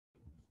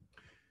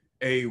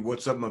Hey,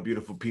 what's up, my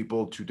beautiful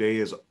people? Today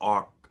is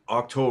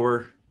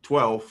October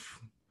 12th,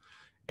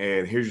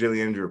 and here's your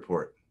daily energy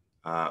report.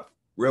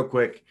 Real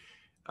quick,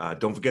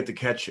 don't forget to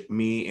catch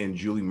me and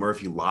Julie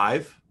Murphy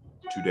live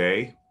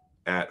today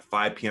at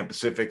 5 p.m.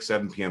 Pacific,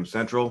 7 p.m.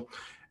 Central,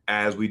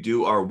 as we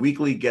do our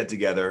weekly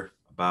get-together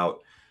about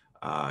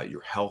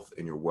your health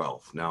and your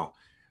wealth. Now,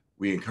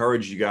 we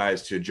encourage you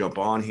guys to jump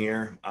on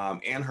here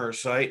and her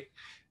site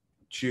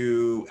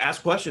to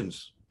ask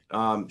questions.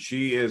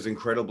 She is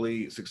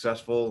incredibly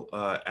successful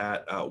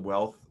at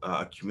wealth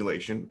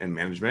accumulation and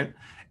management,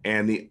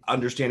 and the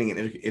understanding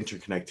and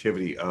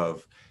interconnectivity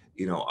of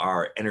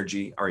our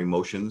energy, our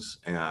emotions,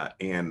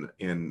 and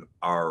in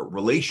our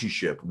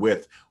relationship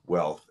with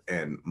wealth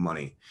and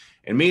money.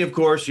 And me, of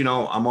course,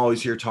 I'm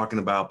always here talking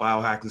about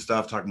biohacking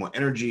stuff, talking about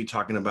energy,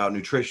 talking about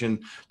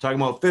nutrition,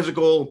 talking about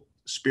physical,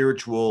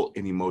 spiritual,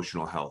 and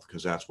emotional health,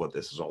 because that's what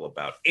this is all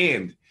about.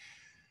 And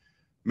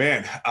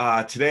man,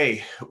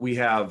 today we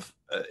have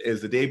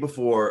is the day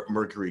before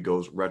Mercury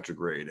goes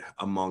retrograde,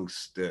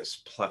 amongst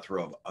this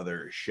plethora of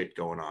other shit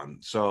going on.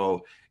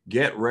 So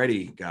get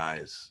ready,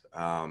 guys.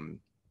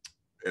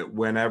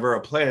 Whenever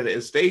a planet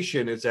is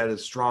stationed, it's at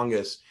its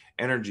strongest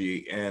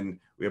energy,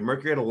 and we have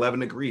Mercury at 11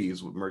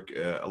 degrees.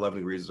 11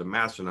 degrees is a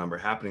master number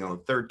happening on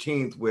the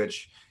 13th,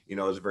 which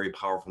is a very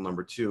powerful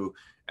number too,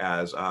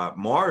 as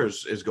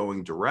Mars is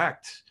going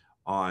direct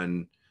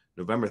on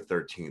November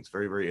 13th.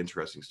 Very, very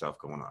interesting stuff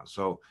going on.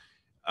 So,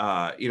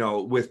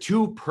 with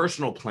two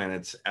personal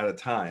planets at a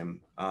time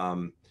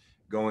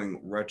going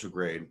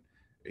retrograde,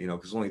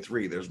 because only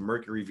three, there's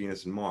Mercury,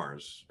 Venus, and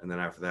Mars. And then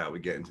after that, we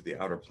get into the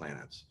outer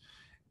planets.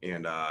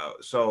 And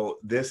so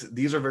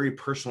these are very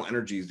personal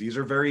energies. These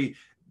are very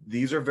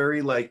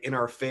like in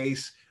our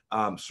face,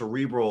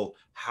 cerebral,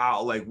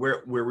 how like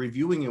we're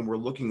reviewing and we're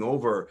looking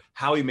over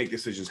how we make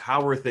decisions,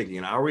 how we're thinking,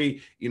 and are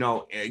we,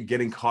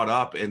 getting caught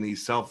up in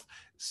these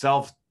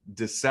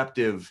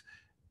self-deceptive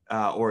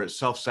or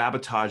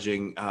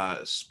self-sabotaging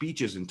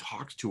speeches and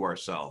talks to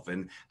ourselves,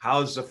 and how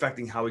it's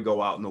affecting how we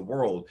go out in the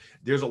world.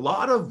 There's a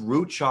lot of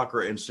root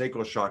chakra and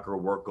sacral chakra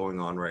work going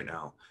on right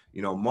now.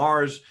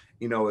 Mars,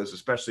 is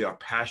especially our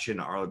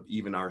passion,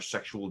 even our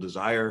sexual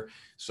desire.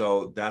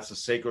 So that's the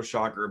sacral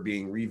chakra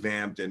being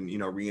revamped and,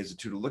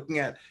 reinstituted, looking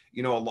at,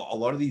 a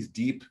lot of these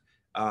deep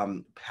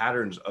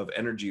patterns of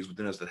energies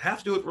within us that have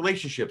to do with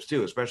relationships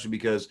too, especially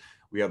because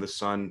we have the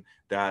sun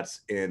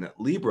that's in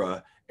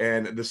Libra,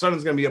 and the sun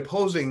is going to be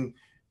opposing,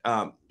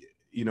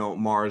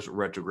 Mars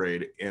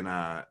retrograde, and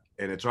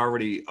it's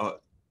already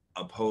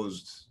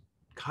opposed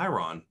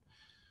Chiron.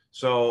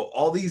 So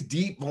all these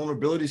deep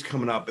vulnerabilities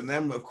coming up, and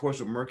then of course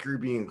with Mercury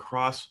being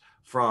across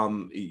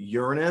from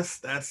Uranus,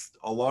 that's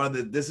a lot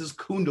of this is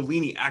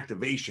Kundalini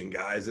activation,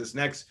 guys. This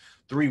next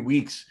 3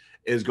 weeks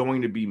is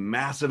going to be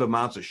massive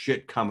amounts of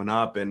shit coming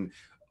up, and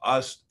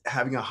us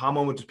having aha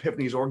moment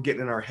epiphanies, or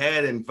getting in our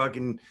head and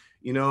fucking,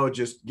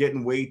 just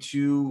getting way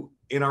too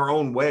in our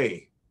own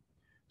way.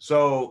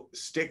 So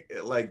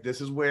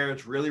this is where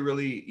it's really,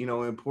 really,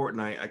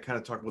 important. I kind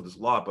of talk about this a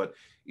lot, but,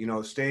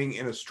 staying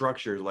in a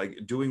structure,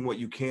 like doing what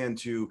you can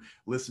to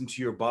listen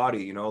to your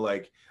body,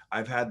 like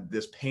I've had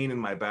this pain in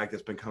my back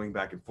that's been coming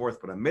back and forth,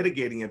 but I'm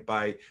mitigating it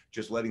by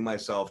just letting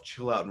myself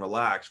chill out and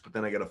relax. But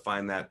then I got to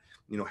find that,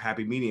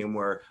 happy medium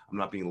where I'm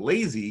not being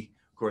lazy.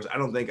 Of course, I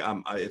don't think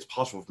it's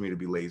possible for me to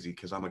be lazy,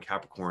 because I'm a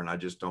Capricorn. I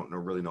just don't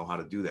really know how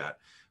to do that.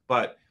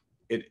 But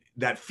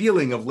that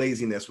feeling of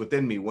laziness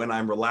within me when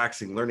I'm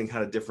relaxing, learning how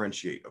to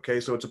differentiate.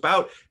 Okay. So it's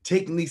about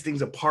taking these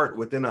things apart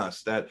within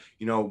us, that,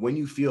 when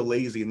you feel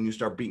lazy and then you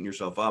start beating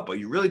yourself up, but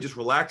you're really just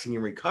relaxing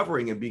and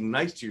recovering and being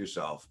nice to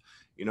yourself.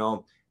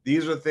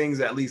 These are things,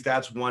 at least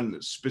that's one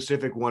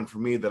specific one for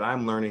me that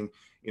I'm learning,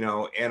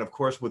 and of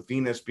course with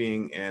Venus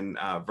being in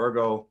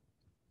Virgo,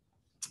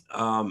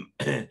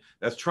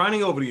 that's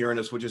trining over to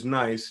Uranus, which is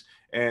nice.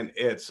 And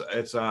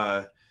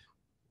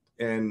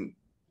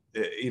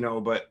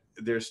but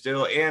there's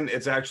still, and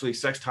it's actually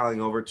sextiling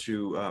over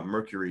to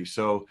Mercury.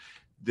 So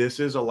this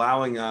is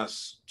allowing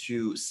us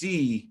to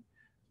see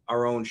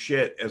our own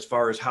shit as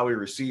far as how we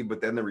receive,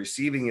 but then the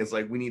receiving is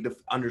like, we need to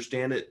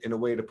understand it in a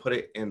way to put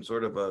it in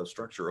sort of a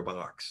structure, a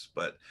box.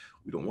 But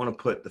we don't want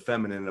to put the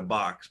feminine in a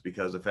box,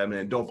 because the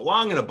feminine don't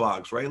belong in a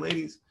box, right,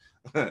 ladies?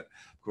 Of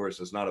course,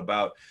 it's not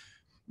about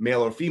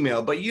male or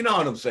female, but you know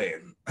what I'm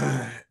saying.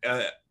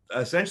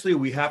 Essentially,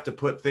 we have to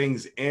put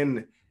things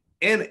in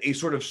a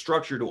sort of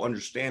structure to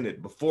understand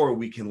it before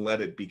we can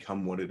let it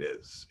become what it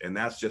is. And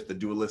that's just the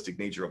dualistic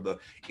nature of the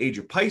age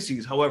of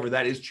Pisces. However,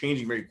 that is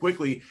changing very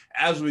quickly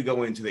as we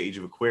go into the age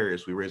of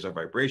Aquarius. We raise our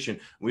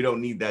vibration. We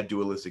don't need that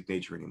dualistic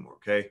nature anymore.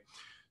 Okay.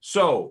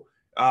 So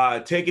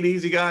take it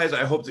easy, guys.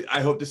 I hope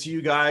to see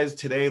you guys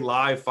today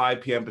live,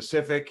 5 p.m.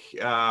 Pacific,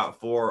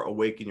 for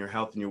Awaken Your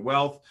Health and Your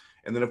Wealth.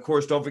 And then of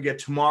course, don't forget,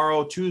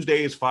 tomorrow,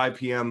 Tuesday, is 5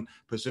 p.m.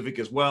 Pacific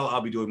as well. I'll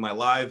be doing my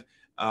live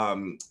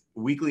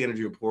weekly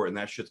energy report, and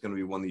that shit's going to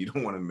be one that you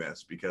don't want to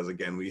miss, because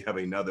again, we have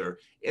another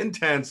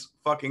intense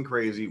fucking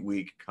crazy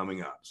week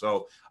coming up.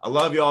 So I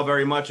love you all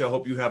very much. I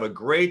hope you have a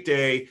great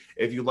day.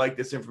 If you like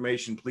this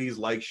information, please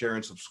like, share,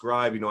 and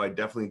subscribe. I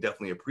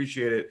definitely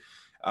appreciate it.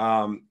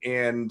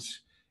 And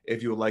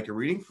if you would like a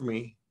reading from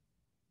me,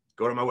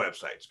 go to my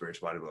website,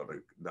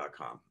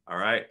 spiritualbodybuilder.com. All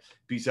right.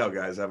 Peace out,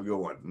 guys. Have a good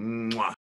one. Mwah.